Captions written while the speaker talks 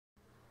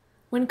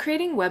When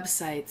creating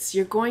websites,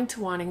 you're going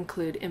to want to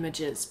include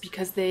images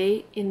because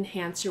they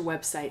enhance your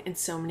website in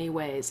so many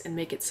ways and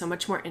make it so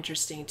much more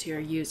interesting to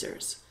your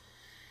users.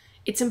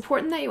 It's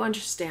important that you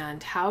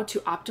understand how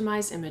to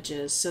optimize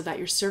images so that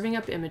you're serving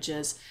up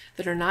images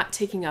that are not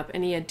taking up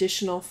any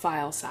additional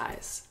file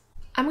size.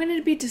 I'm going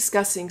to be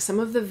discussing some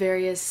of the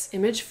various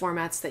image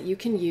formats that you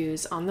can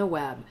use on the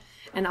web,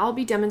 and I'll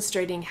be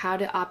demonstrating how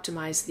to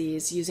optimize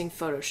these using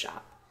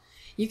Photoshop.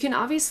 You can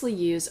obviously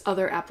use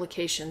other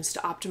applications to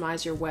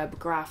optimize your web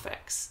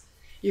graphics.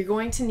 You're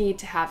going to need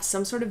to have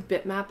some sort of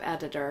bitmap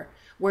editor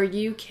where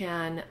you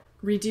can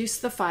reduce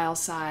the file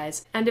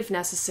size and, if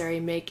necessary,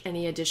 make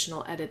any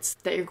additional edits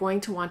that you're going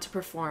to want to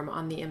perform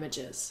on the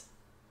images.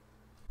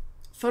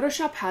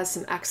 Photoshop has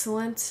some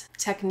excellent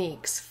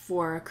techniques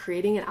for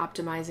creating and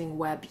optimizing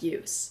web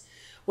use.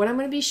 What I'm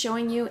going to be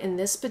showing you in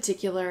this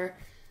particular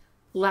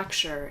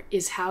lecture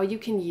is how you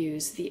can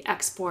use the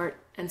export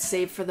and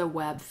save for the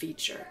web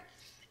feature.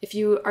 If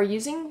you are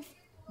using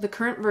the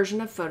current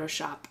version of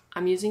Photoshop,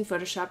 I'm using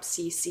Photoshop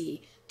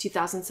CC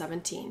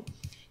 2017,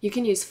 you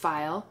can use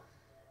File,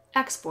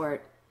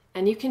 Export,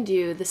 and you can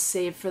do the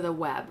Save for the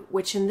Web,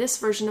 which in this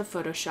version of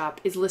Photoshop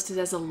is listed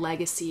as a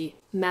legacy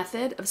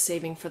method of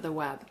saving for the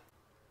web.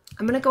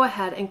 I'm going to go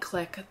ahead and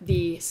click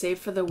the Save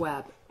for the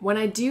Web. When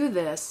I do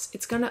this,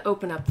 it's going to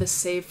open up the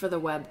Save for the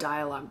Web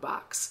dialog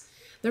box.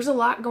 There's a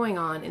lot going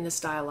on in this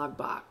dialog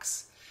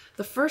box.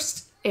 The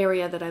first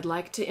area that I'd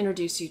like to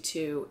introduce you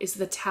to is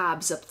the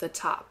tabs up the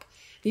top.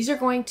 These are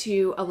going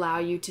to allow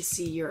you to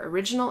see your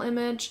original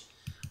image,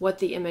 what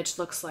the image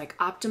looks like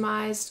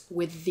optimized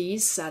with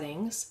these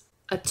settings,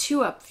 a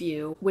 2-up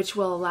view, which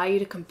will allow you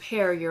to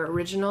compare your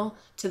original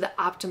to the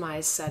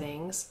optimized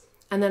settings,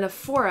 and then a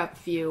 4-up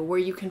view where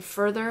you can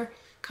further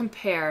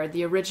compare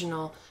the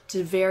original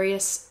to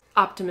various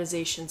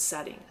optimization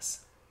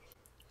settings.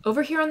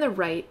 Over here on the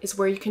right is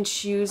where you can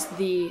choose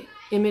the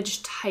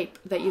image type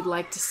that you'd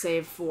like to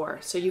save for.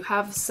 So you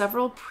have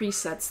several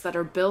presets that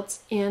are built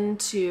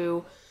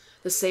into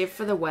the Save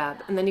for the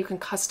Web, and then you can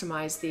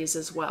customize these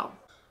as well.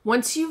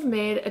 Once you've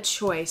made a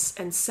choice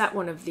and set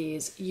one of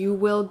these, you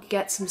will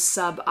get some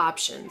sub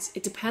options.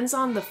 It depends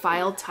on the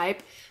file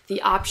type,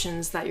 the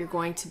options that you're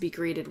going to be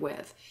greeted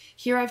with.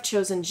 Here I've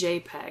chosen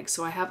JPEG,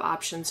 so I have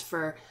options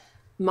for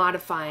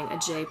modifying a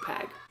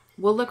JPEG.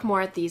 We'll look more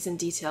at these in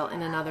detail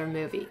in another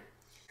movie.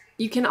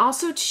 You can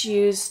also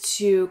choose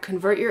to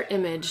convert your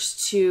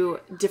image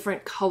to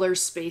different color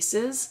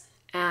spaces,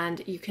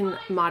 and you can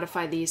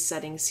modify these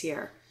settings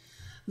here.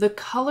 The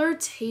color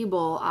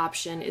table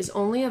option is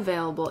only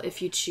available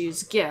if you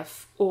choose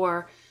GIF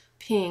or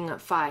PNG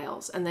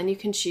files, and then you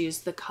can choose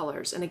the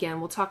colors. And again,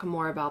 we'll talk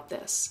more about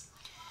this.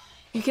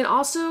 You can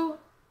also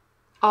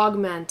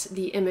augment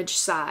the image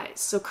size.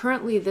 So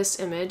currently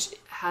this image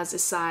has a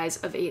size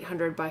of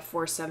 800 by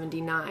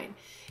 479.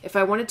 If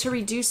I wanted to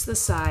reduce the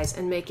size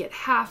and make it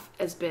half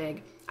as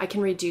big, I can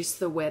reduce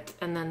the width,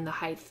 and then the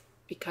height,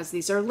 because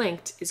these are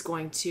linked, is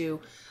going to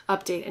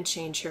update and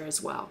change here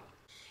as well.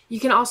 You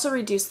can also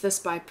reduce this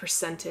by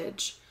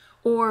percentage,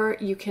 or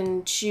you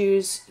can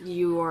choose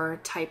your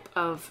type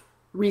of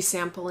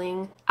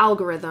resampling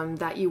algorithm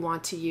that you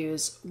want to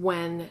use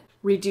when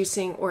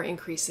reducing or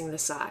increasing the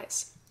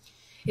size.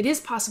 It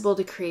is possible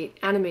to create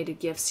animated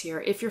GIFs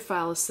here if your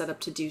file is set up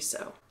to do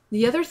so.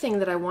 The other thing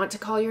that I want to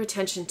call your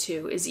attention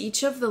to is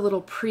each of the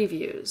little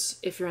previews,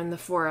 if you're in the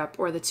 4-up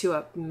or the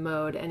 2-up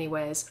mode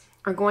anyways,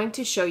 are going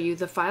to show you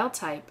the file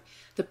type,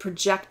 the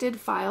projected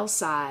file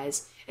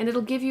size, and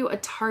it'll give you a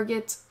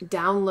target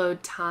download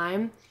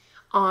time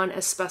on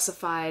a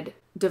specified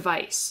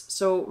device.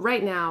 So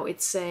right now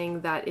it's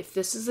saying that if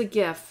this is a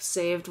GIF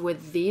saved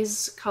with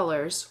these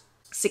colors,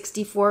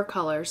 64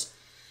 colors,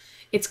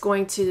 it's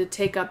going to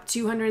take up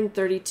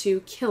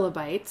 232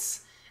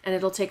 kilobytes, and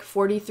it'll take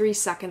 43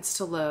 seconds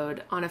to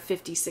load on a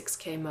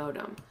 56K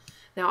modem.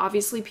 Now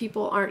obviously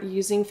people aren't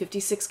using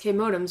 56K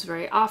modems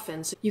very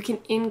often, so you can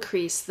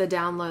increase the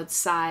download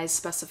size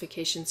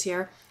specifications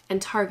here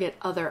and target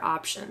other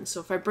options. So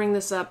if I bring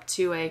this up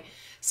to a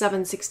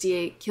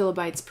 768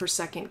 kilobytes per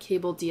second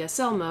cable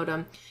DSL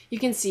modem, you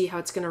can see how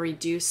it's going to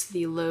reduce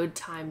the load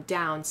time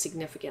down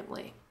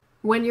significantly.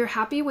 When you're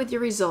happy with your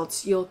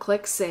results, you'll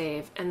click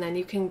Save, and then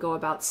you can go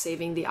about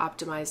saving the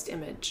optimized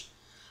image.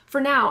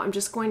 For now, I'm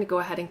just going to go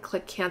ahead and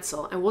click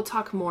Cancel, and we'll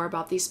talk more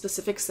about these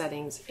specific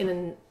settings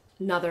in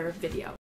another video.